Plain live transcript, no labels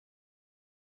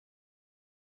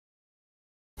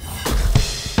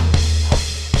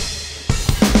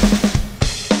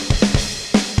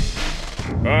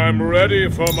I'm ready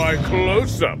for my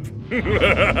close-up.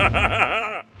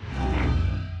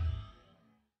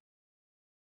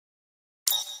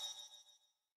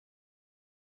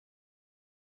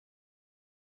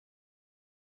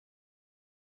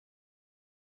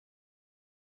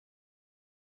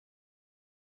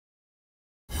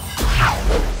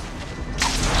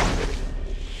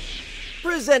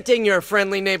 Presenting your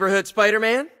friendly neighborhood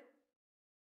Spider-Man.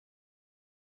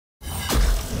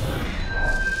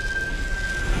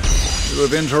 You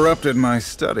have interrupted my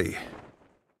study.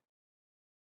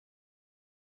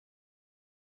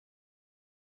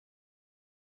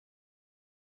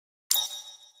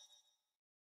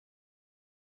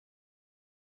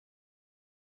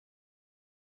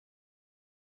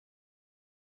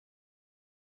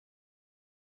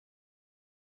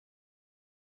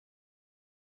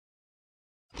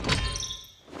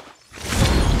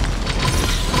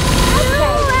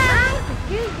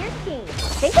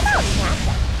 Think about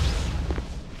NASA.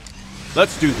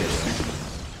 Let's do this.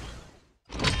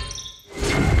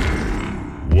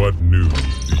 What news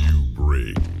do you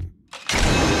bring?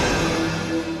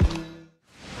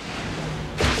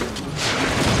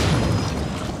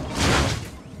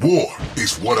 War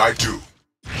is what I do.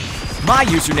 My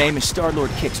username is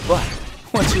Star-Lord Kicks Butt.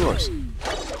 What's yours?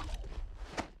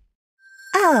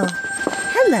 Oh,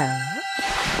 hello.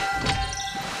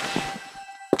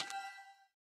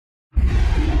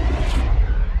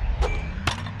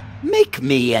 Make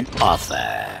me an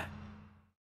offer.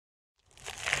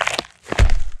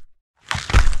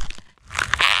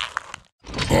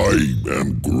 I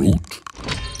am Groot.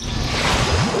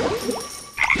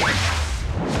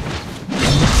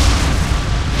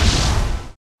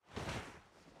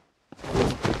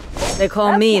 They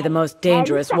call me the most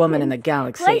dangerous woman in the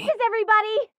galaxy. Places,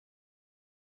 everybody!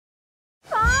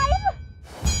 5.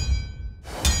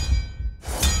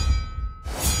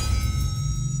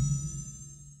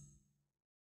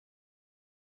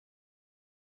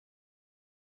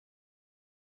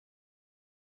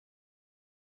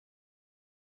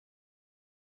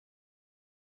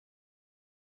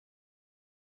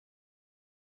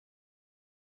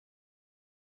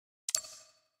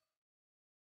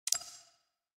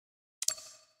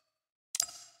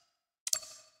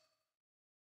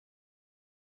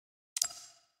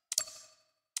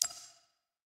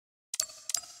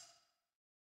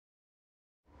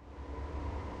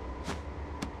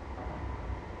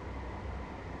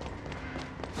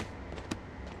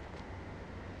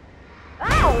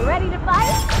 Oh, ready to fight?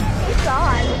 It's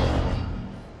on.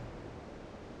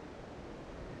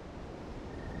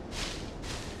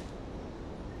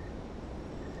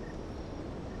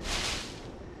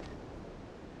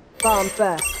 Bomb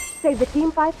first. Save the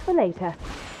team fights for later.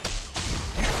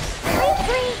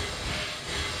 Retreat!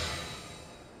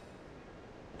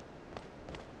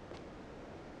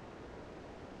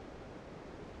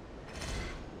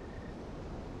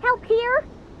 Help here!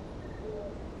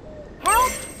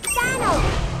 Help!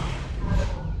 Thanos!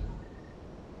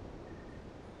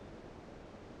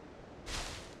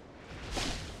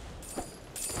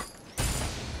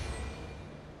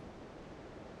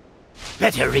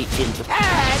 Better reach into...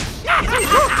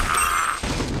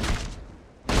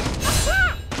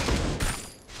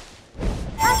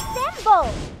 Assemble!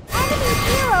 Enemy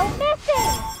hero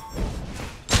missing!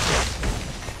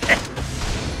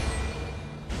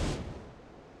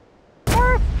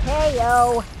 First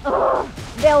KO! Ugh,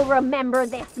 they'll remember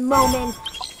this moment!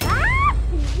 Ah!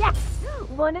 Yes!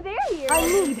 One of their heroes I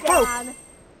need help!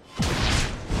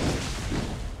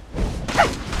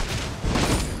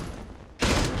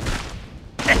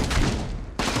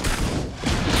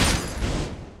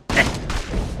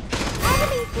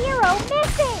 Enemy hero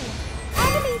missing!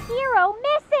 Enemy hero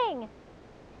missing!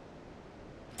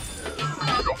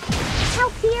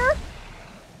 Help here!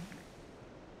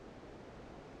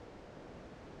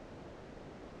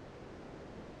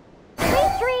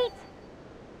 Retreat!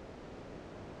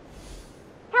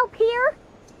 Help here!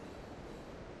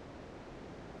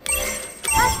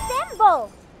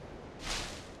 Assemble!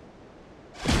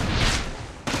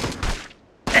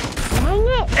 Dang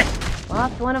it!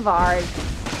 Lost one of ours.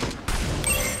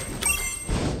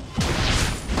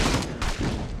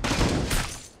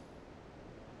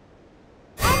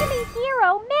 Enemy hero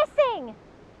missing!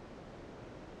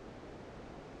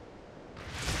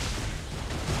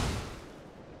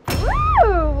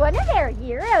 Woo! One of their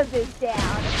heroes is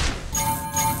down.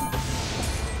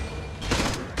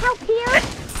 Help here!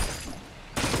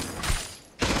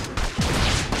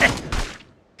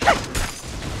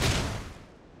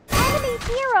 Enemy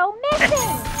hero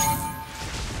missing!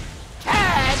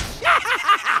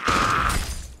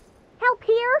 Help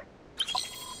here!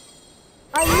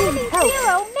 I need help!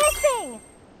 Hero missing!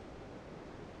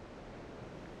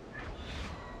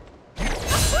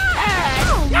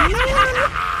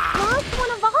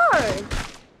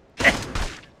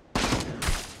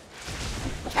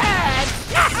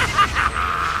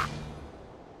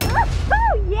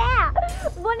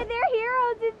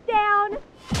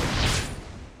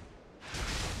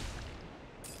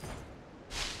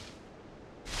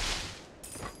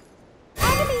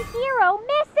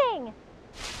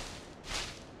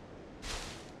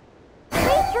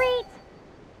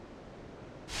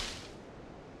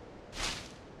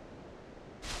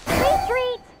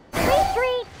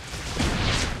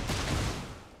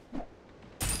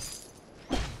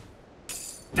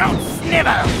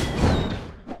 snibber!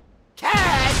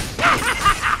 Catch!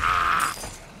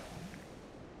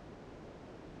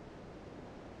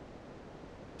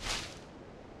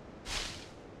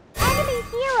 Enemy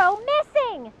hero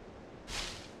missing!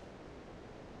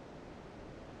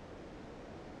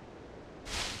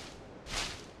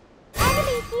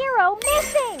 Enemy hero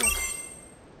missing!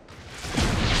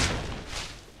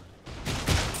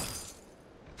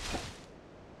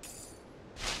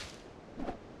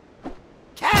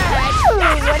 Ooh,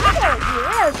 one of their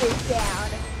heroes is down.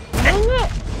 Dang it!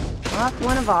 Lost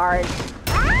one of ours.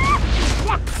 Ah!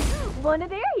 Yes! One of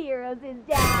their heroes is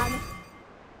down.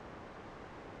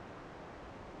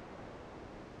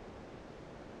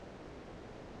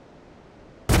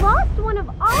 Lost one of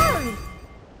ours!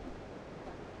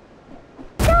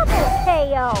 Double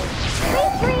KO!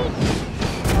 Retreat!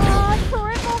 Oh,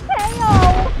 triple KO!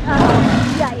 Oh,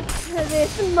 yikes.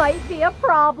 This might be a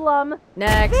problem.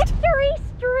 Next. Victory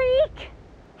streak!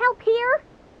 Help here!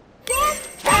 Get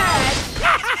catch!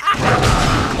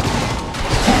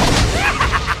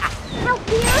 Help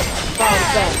here!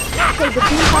 Falcon. Save the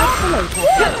team part for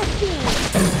later.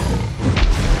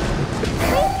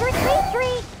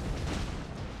 Retreat!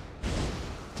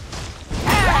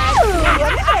 Ooh,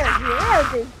 one of their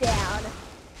heroes is down.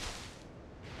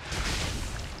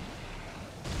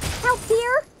 Help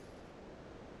here!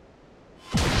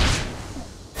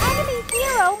 Enemy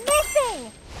hero missing!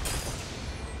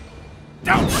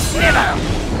 Don't snibber!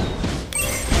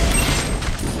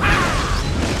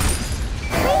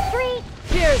 Retreat!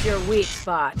 Here's your weak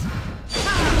spot.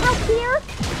 Help here!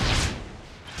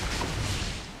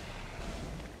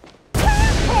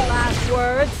 Last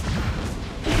words.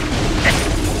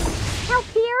 Help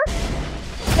here!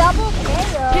 Double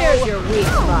KO! Here's your weak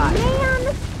spot.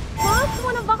 Man! Lost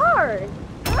one of ours!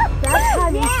 That's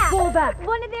time you pull back!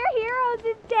 One of their heroes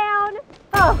is down!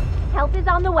 Oh, help is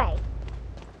on the way.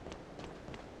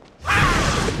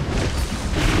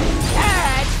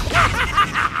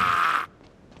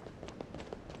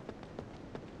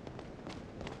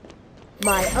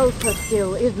 My ultra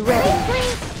skill is ready.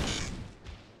 Retreat!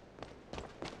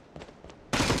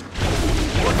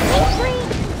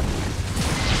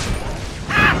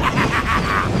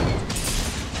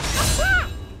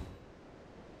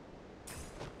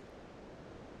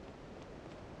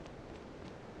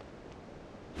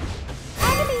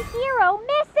 Enemy hero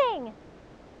missing!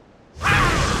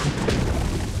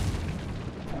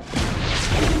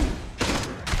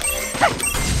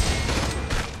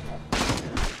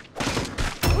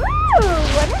 Woo!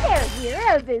 One of their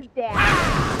heroes is down.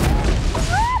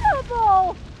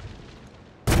 Incredible!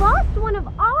 Lost one of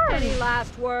ours. Any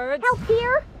last words? Help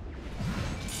here!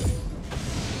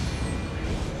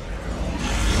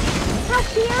 Help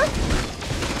here!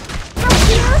 Help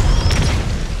here!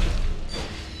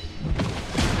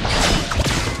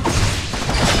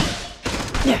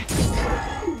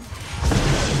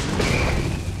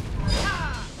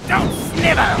 Don't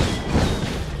snibber!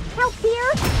 Help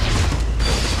here!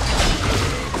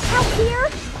 Help here!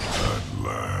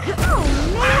 Oh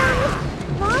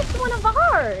man! Lost one of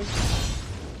ours!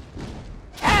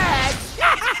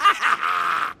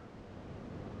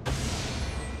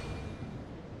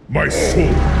 My soul will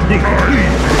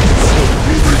bleed, so will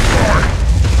be mine.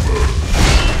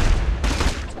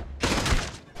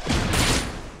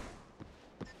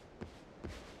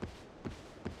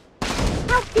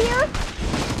 Help here!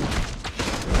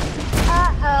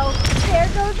 Uh-oh, there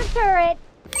goes the turret.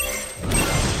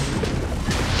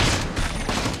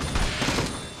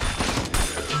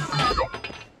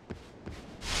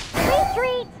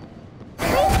 Retreat!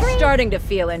 Retreat! Starting to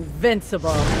feel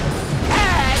invincible.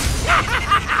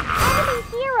 Enemy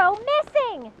hero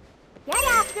missing! Get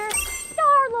after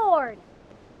Star-Lord!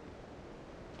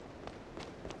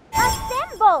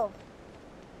 Assemble!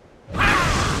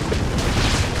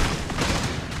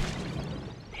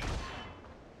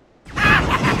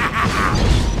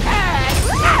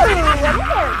 Ooh, one of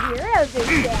their heroes is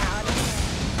down.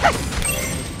 Yes!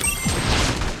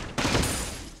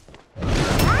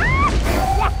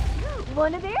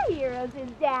 One of their heroes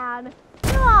is down.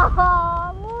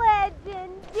 Oh,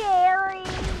 legendary!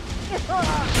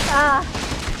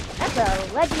 That's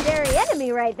a legendary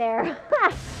enemy right there.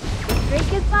 The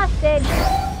streak is busted.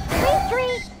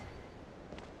 Retreat!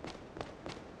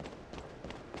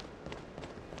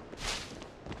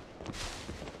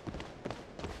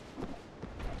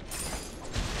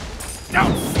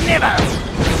 Don't snibber!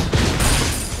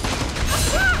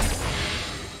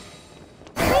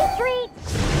 Retreat!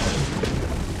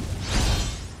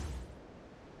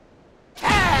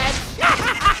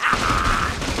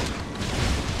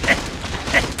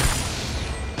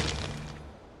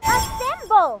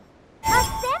 Assemble!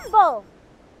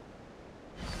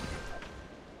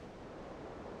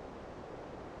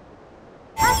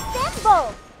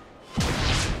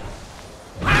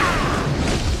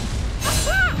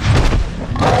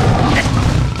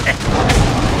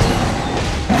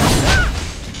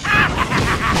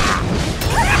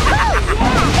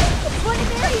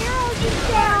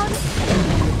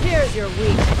 Here's your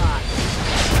weak spot.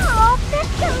 Oh,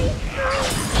 victory streak!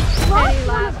 Lost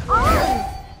one of ours!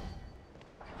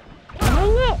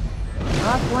 Dang it!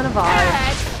 Lost one of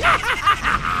ours.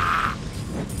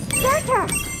 Searcher!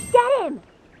 Get him!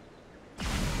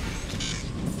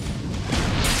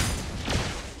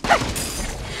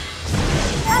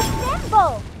 A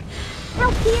symbol!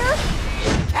 Help here!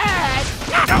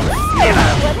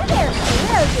 What are their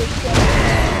heroes this day?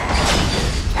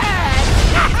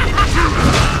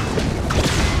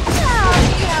 Oh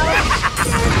no!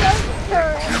 There goes the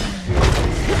turret!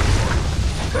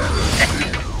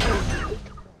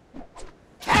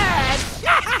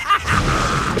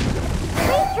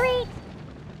 Retreat!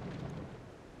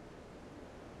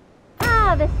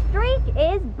 Ah, the streak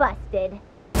is busted.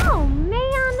 Oh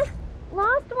man!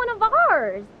 Lost one of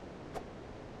ours!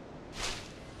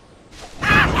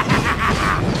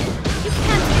 You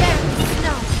can't bear the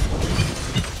snow!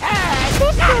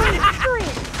 Victory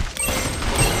streak!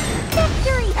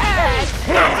 Victory streak!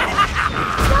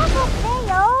 Double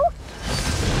KO!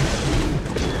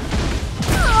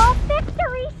 Oh,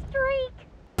 victory streak!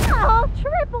 Oh,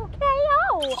 triple KO!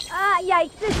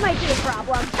 Yikes, this might be a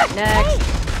problem. Next. Hey!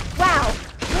 Wow,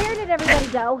 where did everybody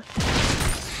go?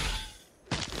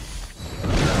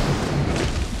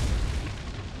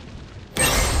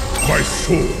 My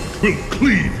sword will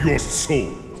cleave your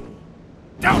soul.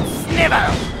 Don't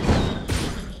snivel!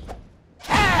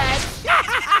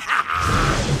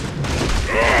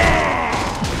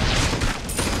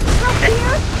 Help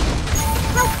here!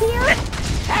 Help here!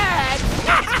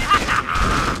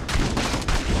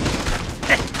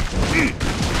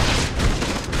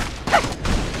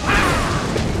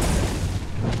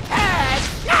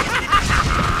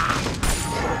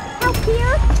 Help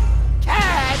here!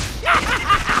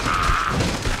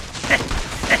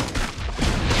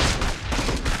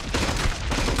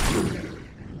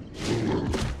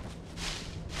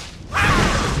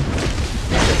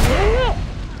 Dang it!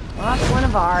 Lost one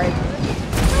of ours.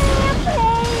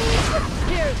 Rampage!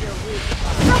 Here's your weak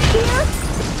spot. Help here!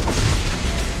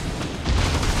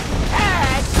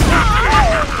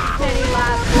 Any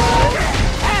last words?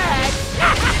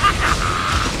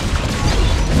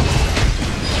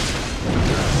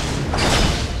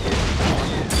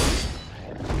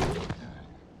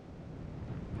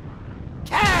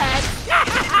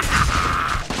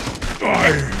 I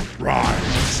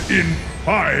rise in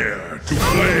fire to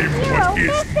claim what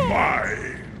is mine.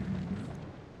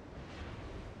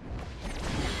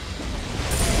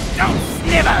 Don't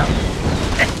snivel!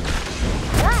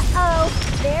 Uh-oh,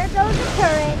 there goes the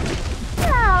turret.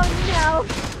 Oh no,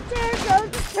 there goes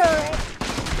the turret.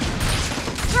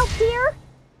 Help here?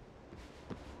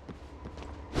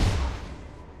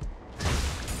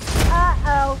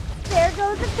 Uh-oh, there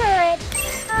goes the turret.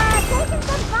 Taking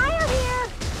some fire here.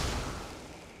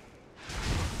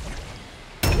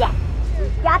 Yes,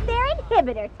 we've got their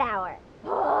inhibitor tower.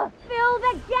 Fill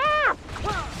the gap!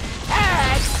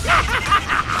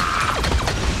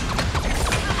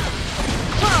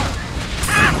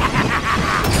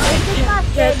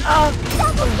 Get up!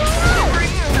 Double kill!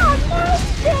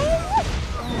 Amazing!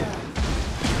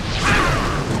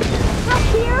 Help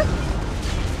here!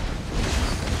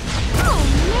 Oh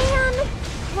man!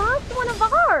 Lost one of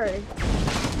ours!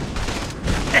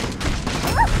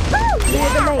 Near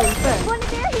the main first. One of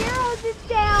their heroes is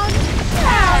down!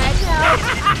 Oh no!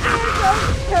 There goes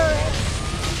the turret!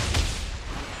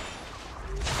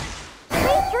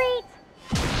 Retreat!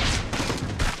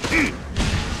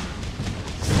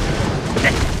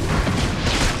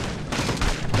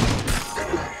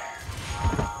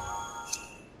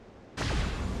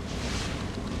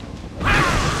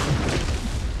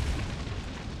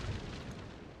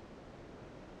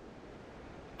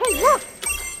 Hey, look!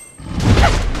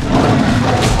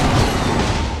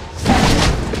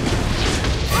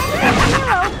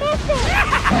 Hero missing!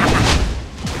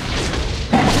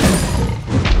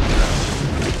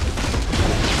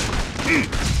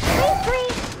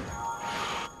 Retreat!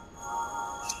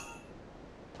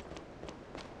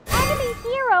 Enemy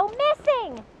hero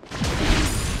missing!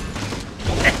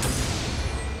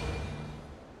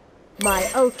 My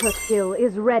ultra skill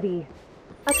is ready.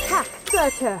 Attack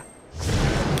Searcher.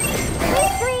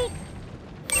 Retreat!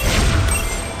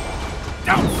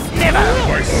 Don't snivel!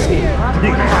 My sword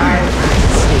will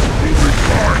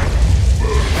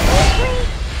Retreat!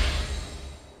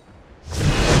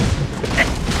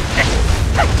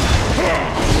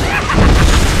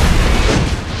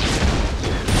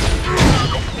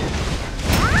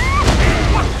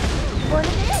 One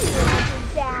of their heroes is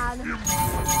down.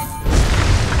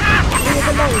 Near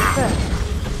the main first.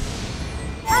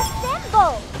 A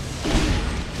symbol!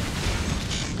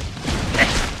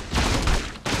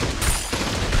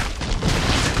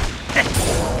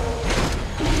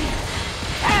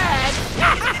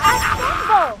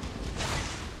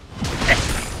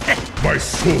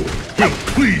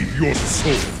 your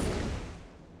soul.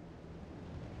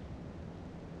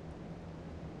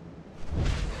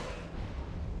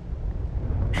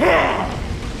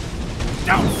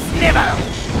 Don't snivel!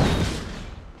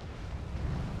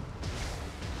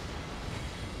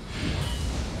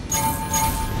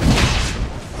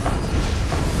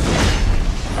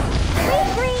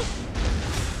 Retreat!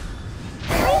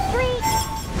 Retreat!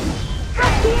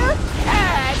 Up here!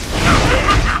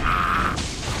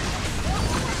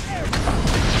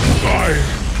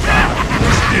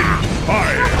 In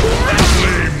fire,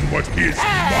 claim what is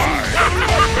mine.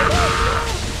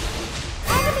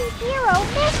 Enemy hero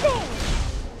missing!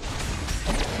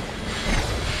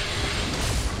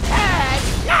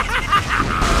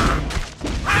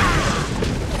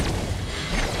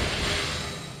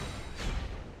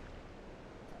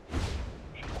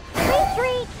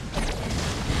 Retreat!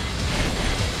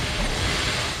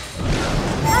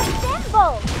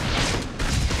 Assemble!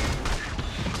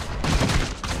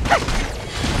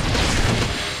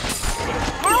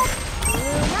 Help! Do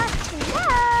not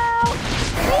now!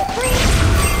 Retreat!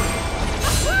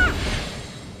 Attack!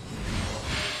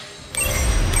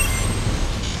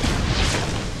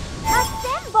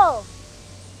 Assemble!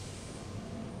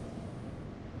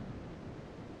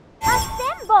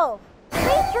 Assemble!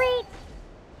 Retreat!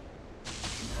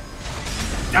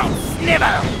 Don't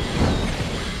snivel!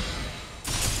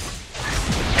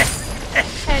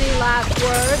 Any last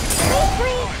words?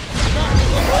 Retreat!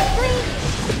 Retreat!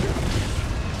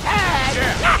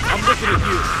 I'm looking at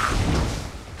you.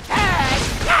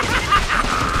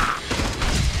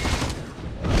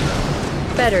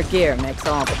 Better gear makes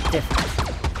all the difference.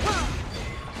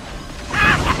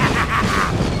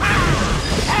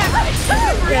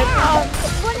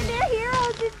 One of their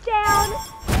heroes is down!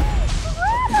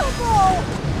 Incredible!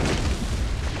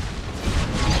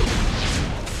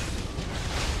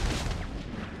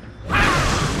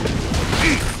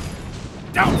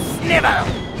 Don't snivel!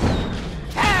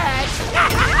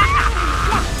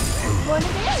 One of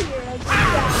their heroes is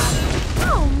down!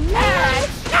 Oh man!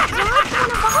 That's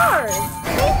one of ours!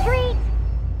 Retreat!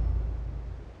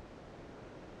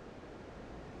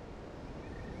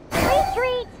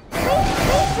 Retreat!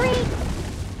 Retreat!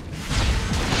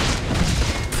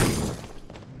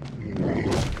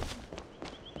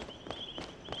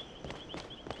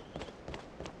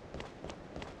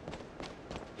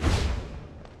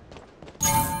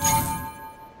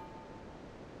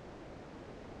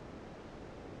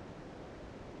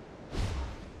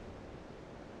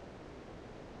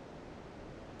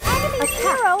 Enemy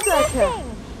hero missing!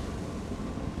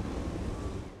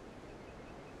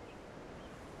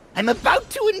 I'm about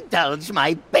to indulge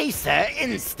my baser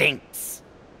instincts.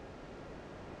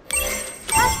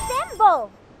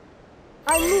 Assemble!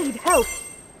 I need help.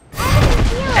 Enemy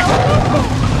hero missing!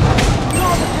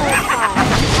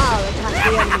 I'll attack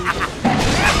the enemy.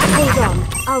 Hold on,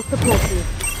 I'll support you.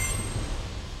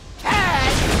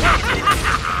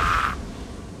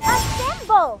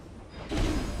 Assemble!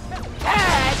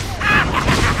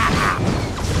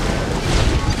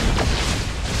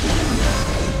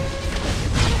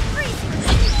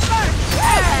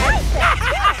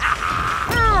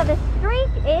 Ah, the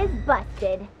streak is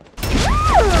busted.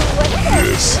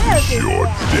 This is your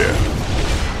death.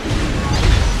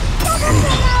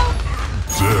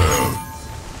 Death.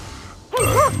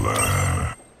 At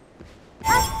last.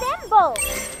 Assemble!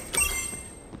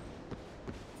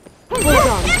 Hold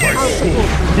on, I'll support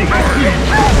you. Up here!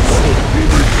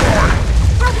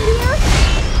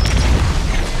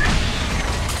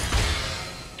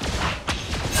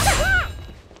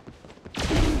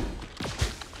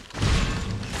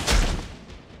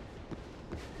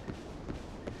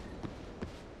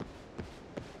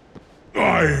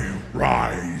 I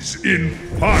rise in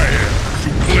fire to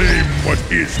claim what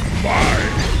is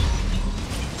mine.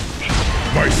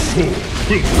 My soul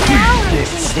will free your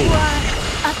soul.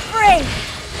 Afraid!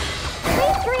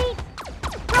 Retreat!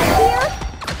 Up here!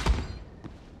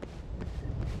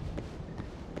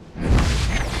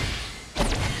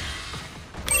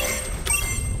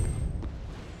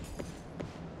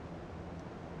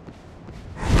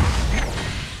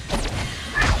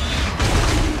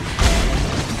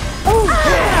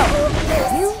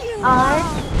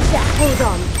 Hold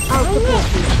on, I'll support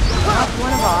you. Not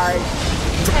one of ours.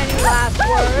 Any last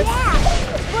words? Yeah!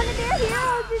 One of their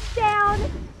heroes is down!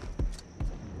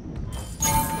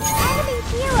 Enemy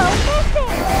hero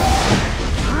missing!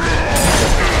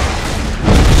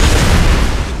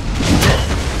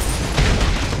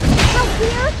 Help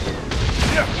here!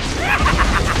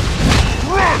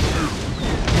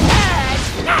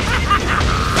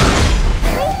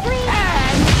 Retreat!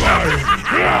 I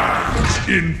rise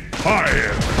in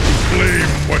fire to claim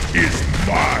what is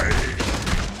mine.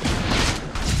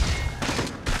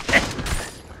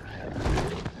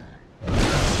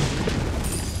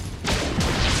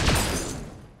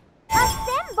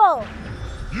 Assemble!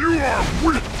 You are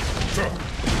weak.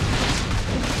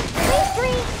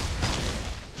 Retreat!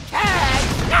 My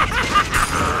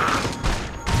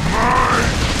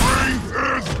strength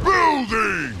is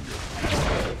building.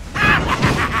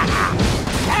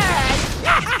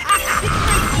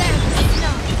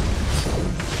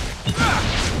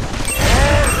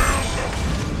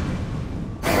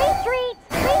 Retreat!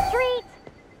 Retreat!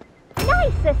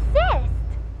 Nice assist!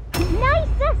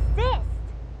 Nice assist!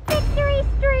 Victory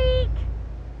streak!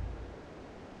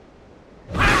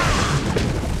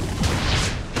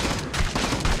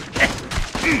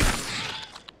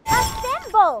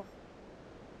 Assemble!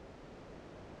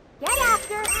 Get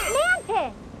after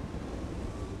Mantis!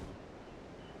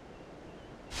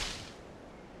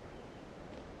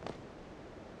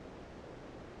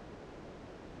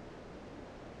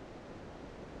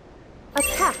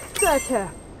 Attack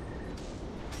Surtur.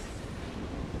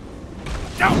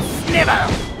 Don't snivel!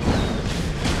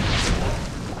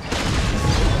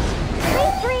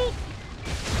 Retreat!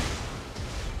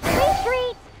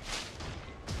 Retreat!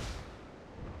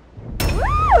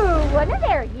 Woo! One of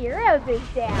their heroes is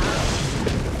down.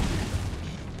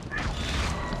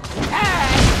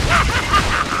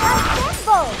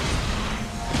 Assemble!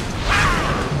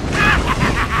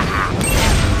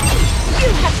 You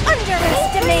have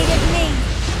underestimated me!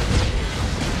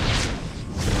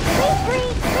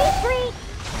 Retreat! Retreat!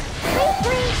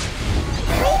 Retreat!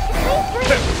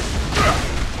 Retreat!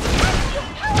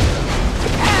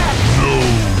 No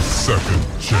second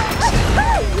chance.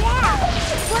 Oh yeah!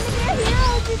 One of their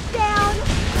heroes is down!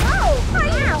 Oh,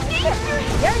 wow!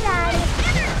 You're done!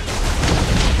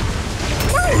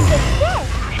 Nice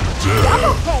assist!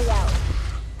 Double KO!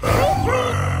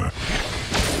 Retreat!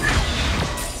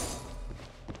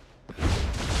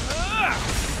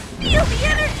 Feel the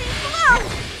energy flow!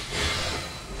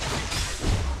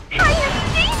 I am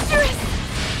dangerous!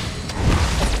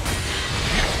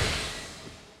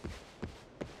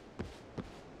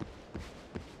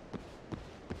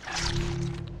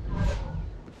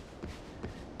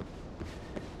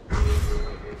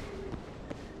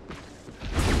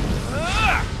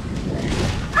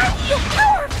 I feel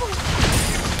powerful!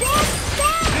 Dance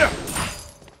fast!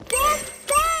 Dance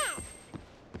fast!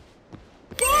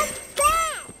 Dance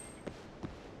fast!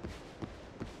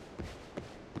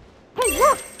 Hey,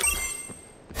 look!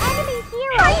 Enemy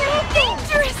hero! I am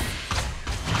dangerous!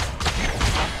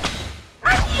 I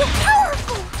feel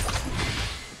powerful!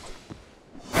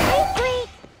 Retreat!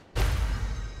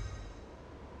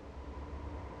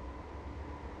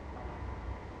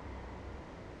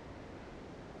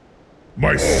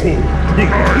 My soul will bleed.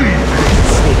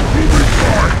 Soul will be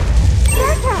mine.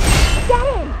 Surtur! Get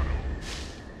in!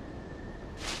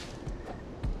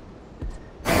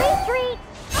 Retreat!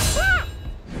 Attack!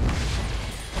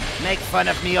 Make fun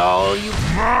of me all you...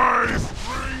 My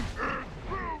strength is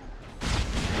built.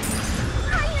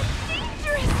 I am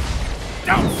dangerous!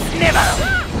 Don't snivel!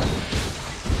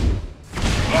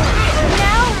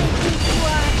 Now I think you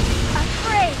are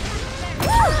afraid.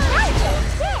 Woo! Nice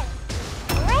assist!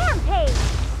 Rampage!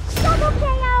 Double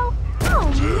KO! Oh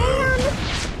man!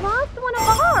 Lost one of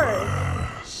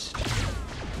ours!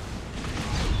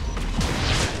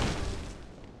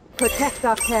 Protect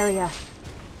our carrier.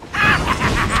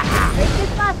 Bridge is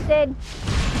busted!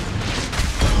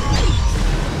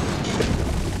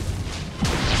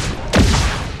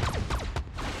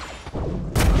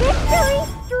 Victory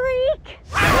streak!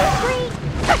 Retreat!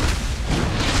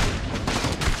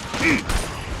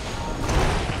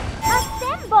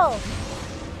 Assemble!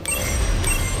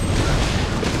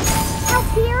 Help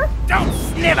here! Don't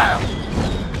snivel!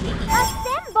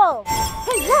 Assemble!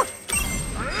 Hey, look!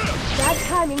 Bad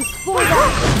timing for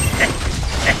that.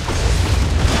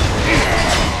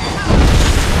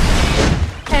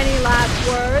 Any last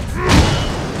words?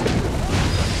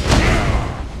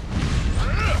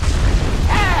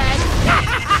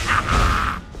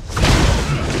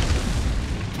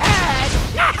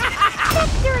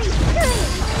 Victory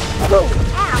streak! Boom!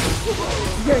 Ow!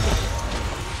 You're the...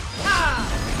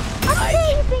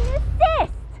 Amazing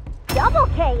assist! Double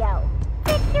KO!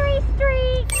 Victory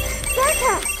streak!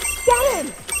 Surtur! Get him!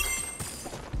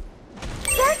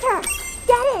 Surtur!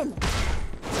 Get him!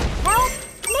 Help!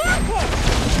 Mantis!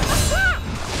 Attack!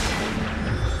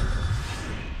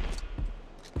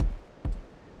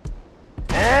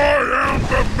 I am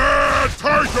the Mad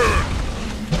Titan!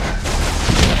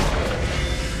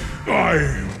 I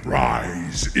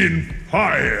rise in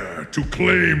fire to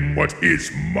claim what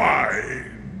is mine.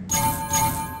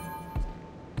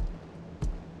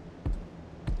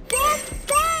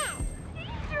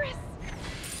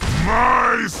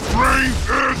 My strength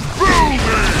is building!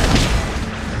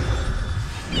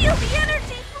 Feel the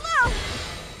energy flow!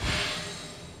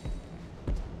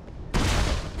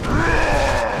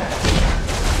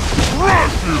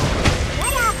 Crush you!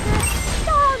 Right after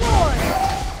Star-Lord!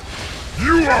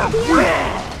 You are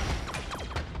weak!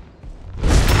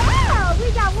 Oh, we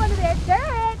got one of their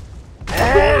turrets! We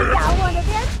got one of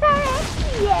their turrets!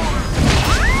 Yeah!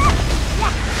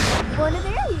 Yeah! One of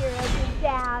their heroes is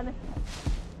down.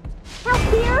 Help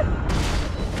here!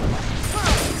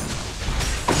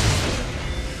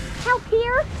 Help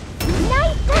here!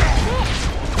 Nice hit!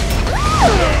 Woo!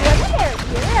 One of their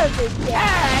heroes is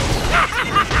down.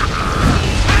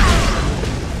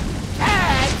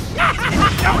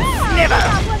 Never! We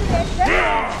got one of their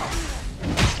turrets!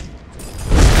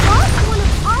 Lost one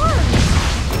of ours!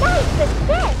 Nice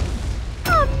assist!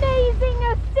 Amazing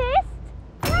assist!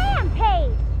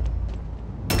 Rampage!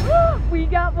 We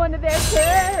got one of their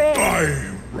turrets!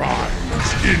 I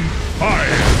rise in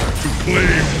fire to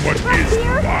claim what is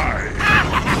mine.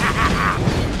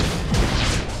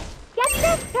 Get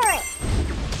this turret!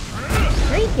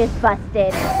 Trik is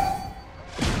busted.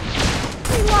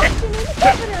 We lost an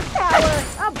inhibitor tower!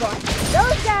 Oh boy,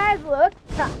 those guys look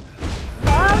tough.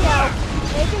 Oh no,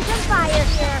 making some fire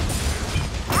here.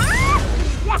 Ah!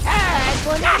 Yes!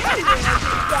 One of the heroes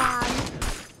is down.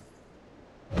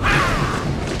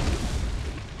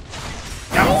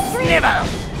 Never!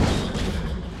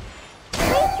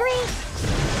 Retreat!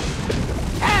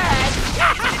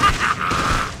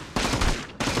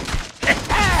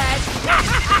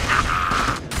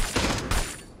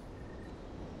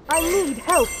 I need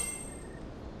help.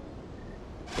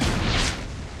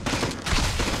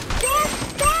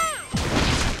 Stand back!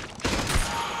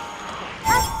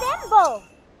 Assemble!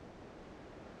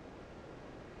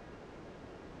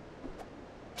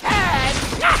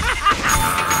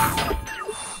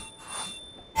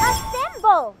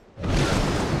 Assemble!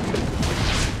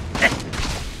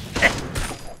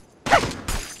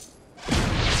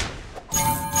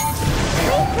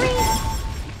 Retreat!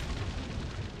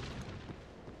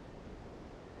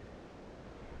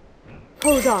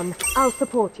 Hold on, I'll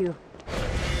support you.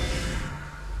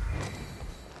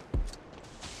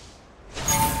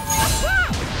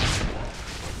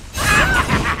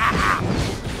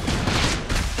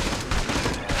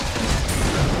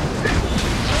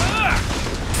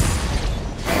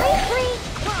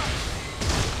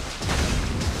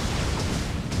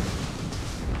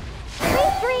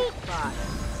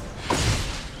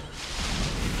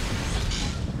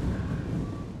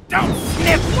 Don't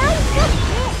snip!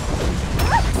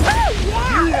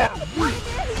 One of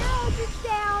their heroes is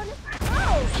down!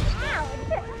 Oh,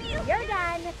 ouch! You're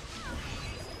done!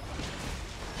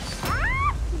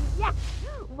 Ah! Yes!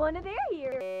 One of their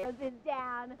heroes is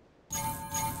down!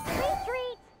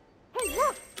 Retreat! Hey,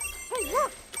 look! Hey,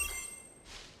 look!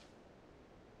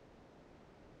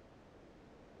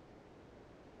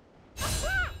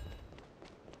 Attack!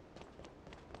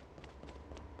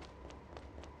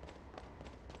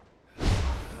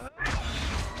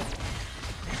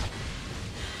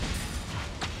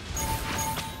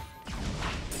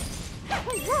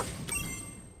 Hey, look!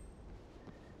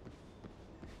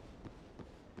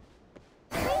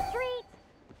 Retreat!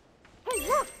 Hey,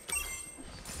 look!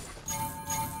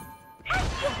 I'm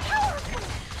so powerful!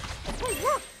 Hey,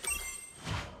 look!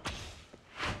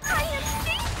 I am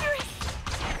dangerous!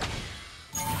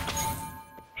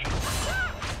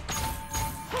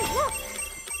 Hey, look!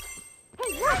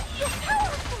 Hey, look! I'm so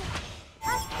powerful!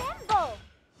 Assemble!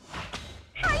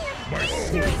 I am My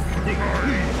sword dangerous! will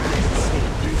cleave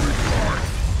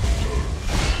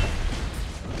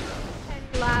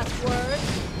Any last words?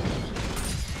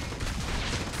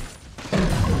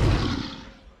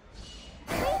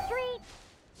 Retreat!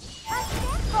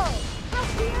 Assemble! Up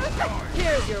here!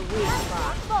 Here's your weak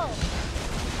spot.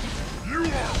 You are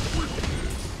weak!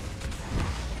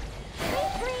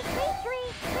 Retreat!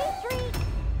 Retreat! Retreat!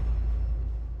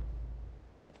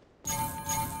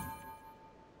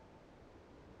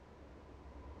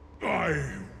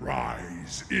 I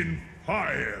rise in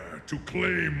fire to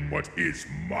claim what is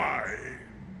mine.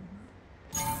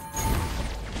 Now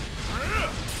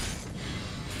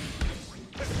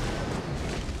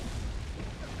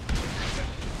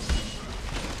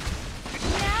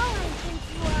I think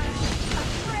you are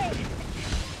afraid.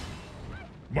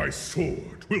 My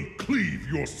sword will cleave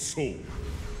your soul.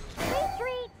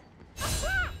 Retreat!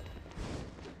 Attack!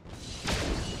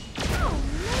 Oh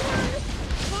man!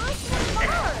 Launch the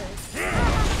Mars!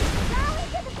 Rally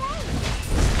to the base!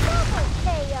 Double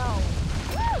KO!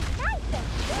 Woo! Nice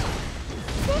assist!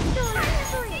 Victory!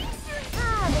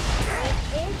 Ah, the streak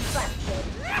is busted!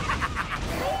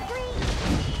 Retreat!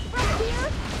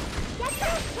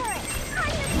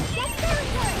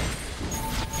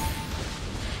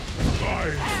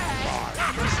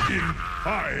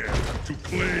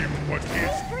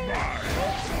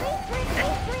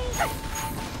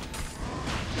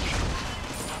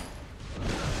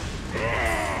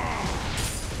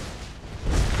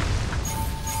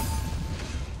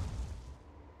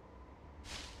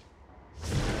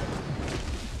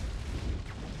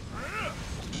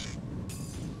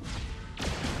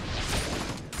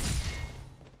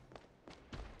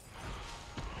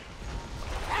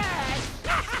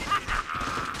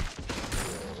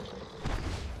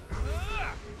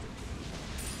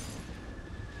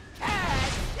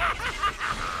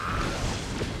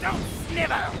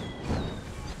 never!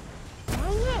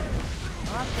 Dang it!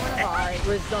 Lost one of ours.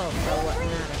 Results are what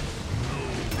matter.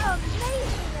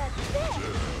 Amazing assist!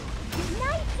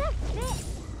 Nice assist!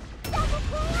 Double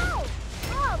KO!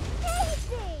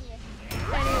 Amazing!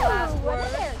 Any last One of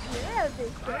words? their heroes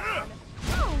is down.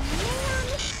 Oh man!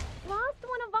 Lost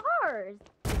one of ours!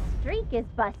 The streak is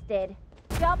busted.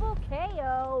 Double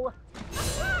KO!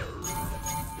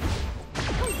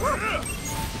 Hey, look!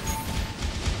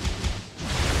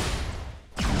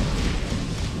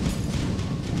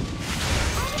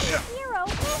 Enemy hero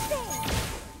missing!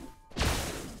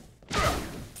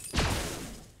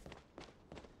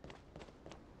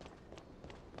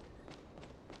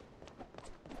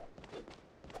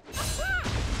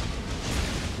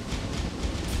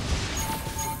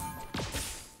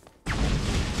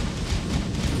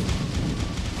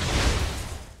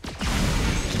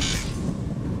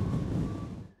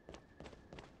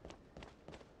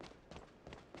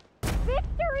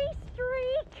 Victory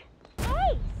streak!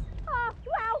 Ace! Oh,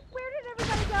 wow, where did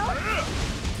everybody go?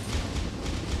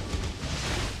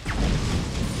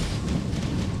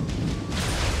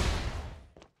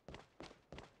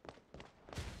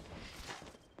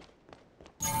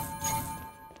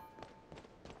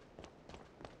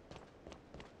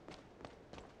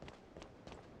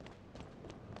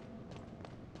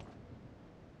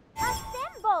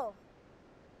 Assemble!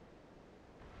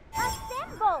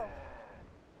 Assemble!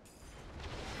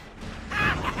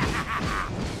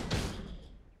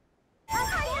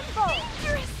 Assemble!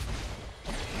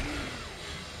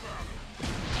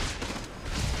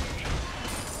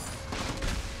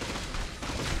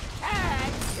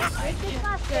 This is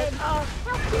busted. Help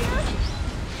here!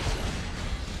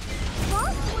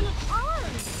 Lost one of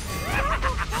ours!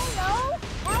 Double KO!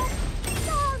 Help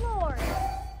Star-Lord!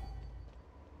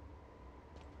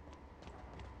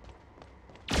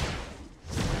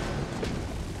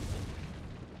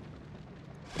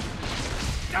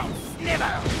 Don't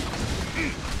snivel!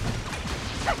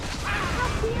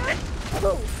 Help here!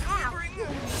 Ooh, ow!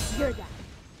 You're done.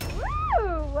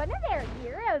 Woo! One of their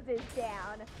heroes is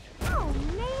down. Oh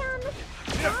man!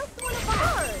 Lost one of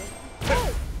ours!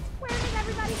 Hey, where did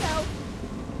everybody go?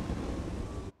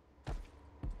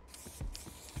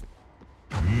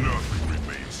 Nothing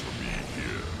remains for me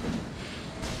here.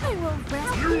 I will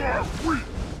rescue You are weak!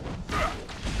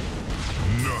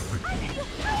 Nothing.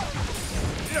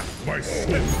 My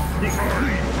slip will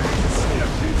free.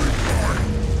 Slip will be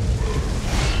mine.